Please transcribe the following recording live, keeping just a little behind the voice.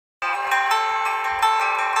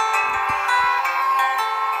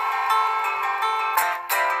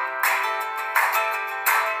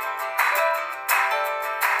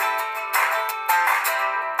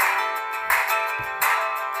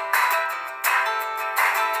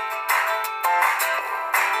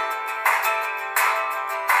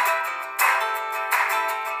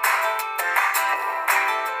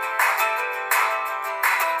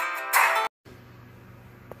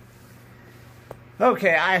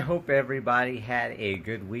Okay, I hope everybody had a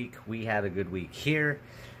good week. We had a good week here.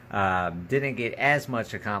 Didn't get as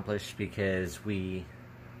much accomplished because we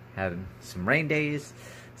had some rain days,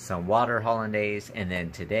 some water hauling days, and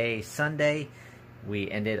then today, Sunday,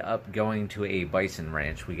 we ended up going to a bison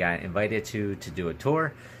ranch. We got invited to do a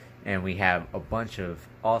tour, and we have a bunch of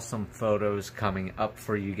awesome photos coming up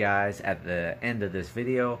for you guys at the end of this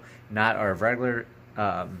video. Not our regular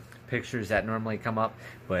pictures that normally come up,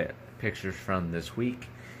 but pictures from this week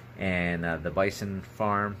and the bison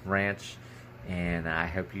farm ranch. And I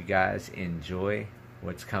hope you guys enjoy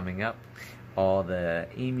what's coming up, all the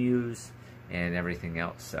emus and everything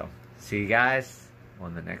else. So see you guys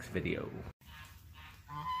on the next video.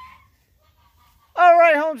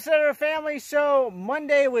 Alright, Homesteader family, so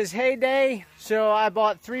Monday was hay day, so I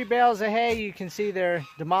bought 3 bales of hay. You can see they're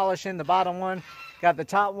demolishing the bottom one. Got the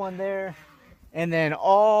top one there, and then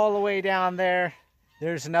all the way down there,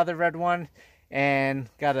 there's another red one, and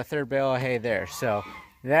got a 3rd bale of hay there. So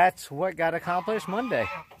that's what got accomplished Monday.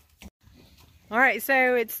 Alright,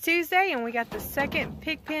 so it's Tuesday, and we got the 2nd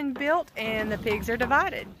pig pen built, and the pigs are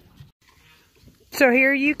divided. So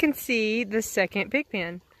here you can see the 2nd pig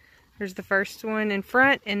pen. There's the first one in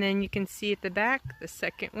front, and then you can see at the back, the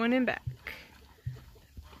 2nd one in back.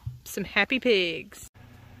 Some happy pigs.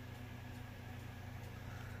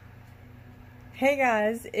 Hey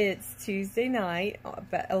guys, it's Tuesday night,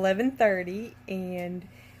 about 11:30, and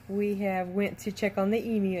we went to check on the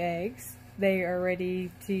emu eggs. They are ready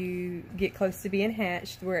to get close to being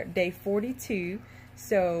hatched. We're at day 42,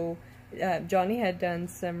 so Johnny had done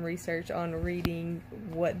some research on reading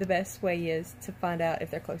what the best way is to find out if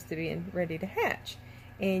they're close to being ready to hatch.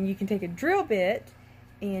 And you can take a drill bit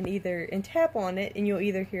and tap on it, and you'll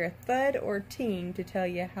either hear a thud or a ting to tell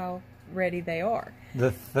you how ready they are.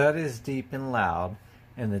 The thud is deep and loud,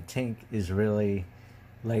 and the tink is really,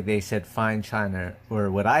 like they said, fine china,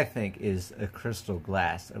 or what I think is a crystal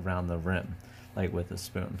glass around the rim, like with a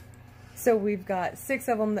spoon. So we've got 6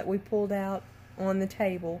 of them that we pulled out on the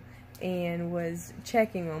table and was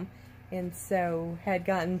checking them, and so had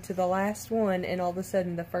gotten to the last one, and all of a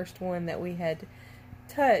sudden the first one that we had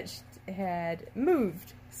touched had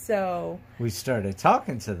moved. So we started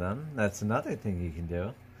talking to them. That's another thing you can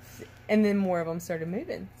do. And then more of them started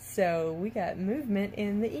moving. So we got movement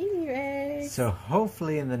in the emu eggs. So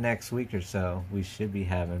hopefully in the next week or so, we should be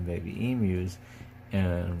having baby emus,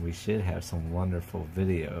 and we should have some wonderful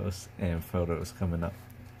videos and photos coming up.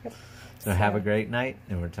 Yep. So have a great night,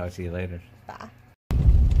 and we'll talk to you later. Bye.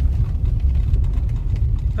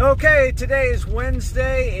 Okay, today is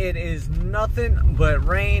Wednesday. It is nothing but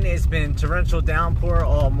rain. It's been torrential downpour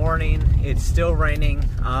all morning. It's still raining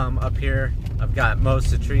up here. I've got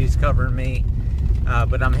most of the trees covering me,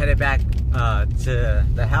 but I'm headed back to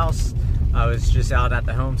the house. I was just out at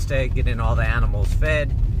the homestead getting all the animals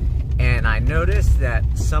fed, and I noticed that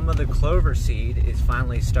some of the clover seed is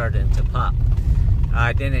finally starting to pop.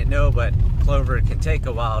 I didn't know, but clover can take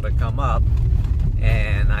a while to come up,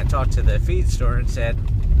 and I talked to the feed store and said,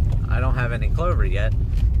 I don't have any clover yet.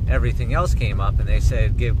 Everything else came up, and they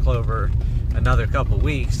said give clover another couple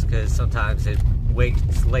weeks because sometimes it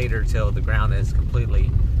waits later till the ground is completely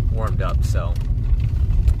warmed up. So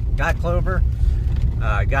got clover,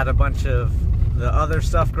 got a bunch of the other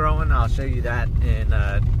stuff growing. I'll show you that in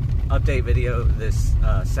an update video this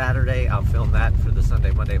Saturday. I'll film that for the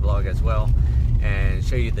Sunday Monday vlog as well, and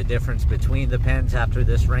show you the difference between the pens after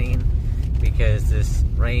this rain, because this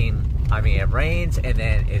rain, I mean, it rains and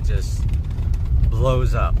then it just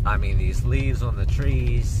blows up. I mean, these leaves on the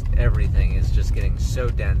trees, everything is just getting so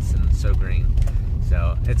dense and so green.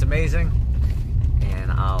 So it's amazing,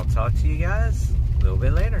 and I'll talk to you guys a little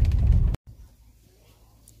bit later.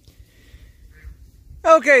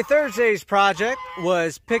 Okay, Thursday's project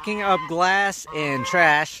was picking up glass and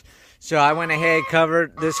trash. So I went ahead,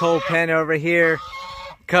 covered this whole pen over here,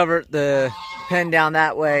 covered the pen down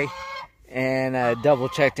that way, and double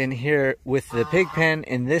checked in here with the pig pen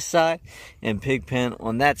in this side and pig pen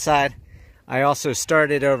on that side. I also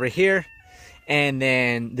started over here, and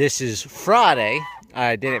then this is Friday.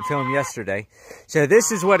 I didn't film yesterday. So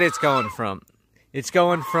this is what it's going from. It's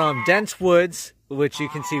going from dense woods, which you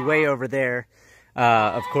can see way over there.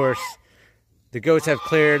 Of course, the goats have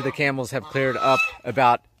cleared, the camels have cleared up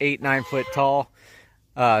about 8-9 foot tall.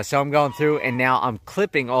 So I'm going through, and now I'm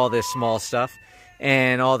clipping all this small stuff,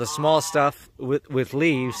 and all the small stuff with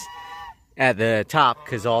leaves at the top,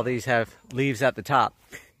 because all these have leaves at the top.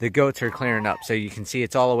 The goats are clearing up, so you can see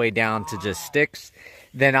it's all the way down to just sticks.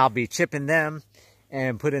 Then I'll be chipping them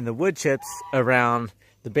and putting the wood chips around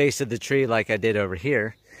the base of the tree like I did over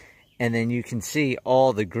here. And then you can see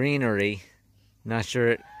all the greenery. Not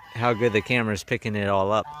sure how good the camera's picking it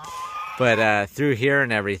all up. But through here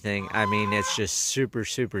and everything, I mean, it's just super,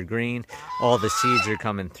 super green. All the seeds are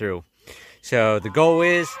coming through. So the goal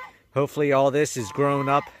is, hopefully all this is grown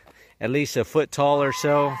up at least a foot tall or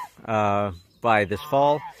so by this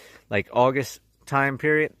fall, like August time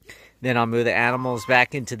period. Then I'll move the animals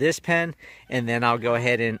back into this pen, and then I'll go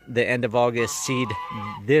ahead and the end of August seed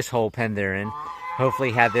this whole pen they're in.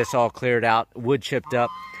 Hopefully have this all cleared out, wood chipped up,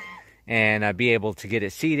 and be able to get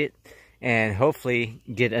it seeded, and hopefully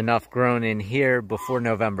get enough grown in here before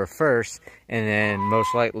November 1st, and then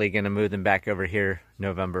most likely going to move them back over here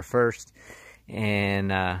November 1st,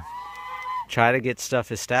 and try to get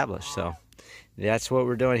stuff established. So that's what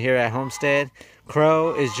we're doing here at Homestead.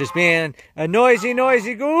 Crow is just being a noisy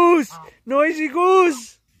goose,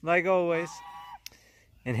 like always.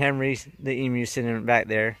 And Henry, the emu, sitting back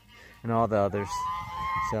there, and all the others.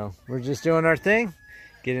 So we're just doing our thing,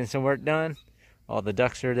 getting some work done. All the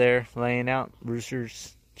ducks are there laying out,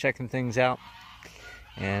 roosters checking things out.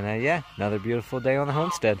 And yeah, another beautiful day on the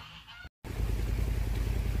homestead.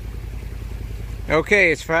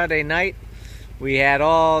 Okay, it's Friday night. We had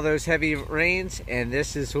all those heavy rains, and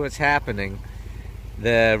this is what's happening.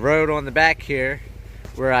 The road on the back here,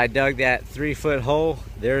 where I dug that 3-foot hole,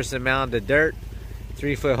 there's the mound of dirt.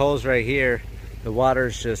 3-foot holes right here. The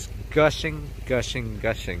water's just gushing.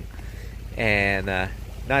 And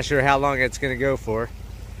not sure how long it's gonna go for,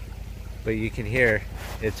 but you can hear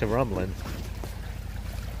it's a rumbling.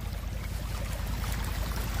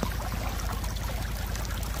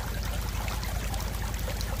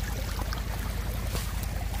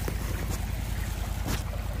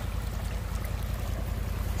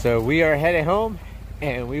 So we are headed home,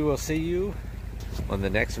 and we will see you on the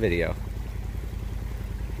next video.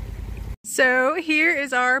 So here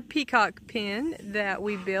is our peacock pen that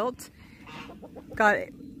we built. Got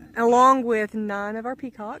it along with 9 of our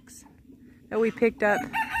peacocks that we picked up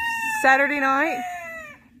Saturday night,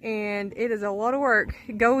 and it is a lot of work.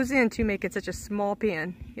 It goes into making such a small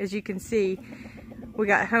pen. As you can see, we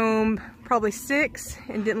got home probably 6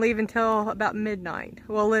 and didn't leave until about midnight.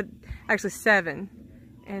 Well, actually 7.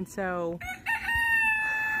 And so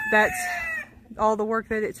that's all the work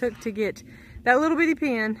that it took to get that little bitty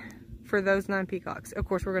pen for those 9 peacocks. Of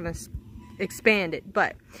course, we're going to expand it,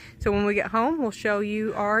 but so when we get home, we'll show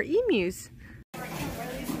you our emus.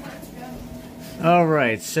 All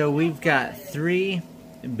right, so we've got 3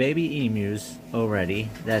 baby emus already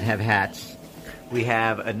that have hatched. We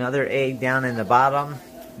have another egg down in the bottom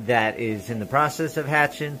that is in the process of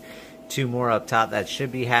hatching, 2 more up top that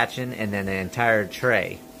should be hatching, and then an entire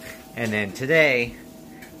tray. And then today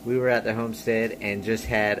we were at the homestead and just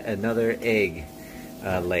had another egg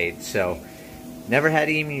laid. So never had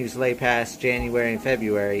emus lay past January and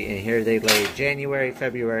February, and here they laid January,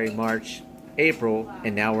 February, March, April,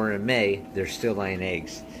 and now we're in May. They're still laying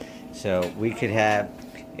eggs. So we could have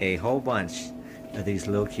a whole bunch of these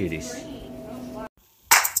little cuties.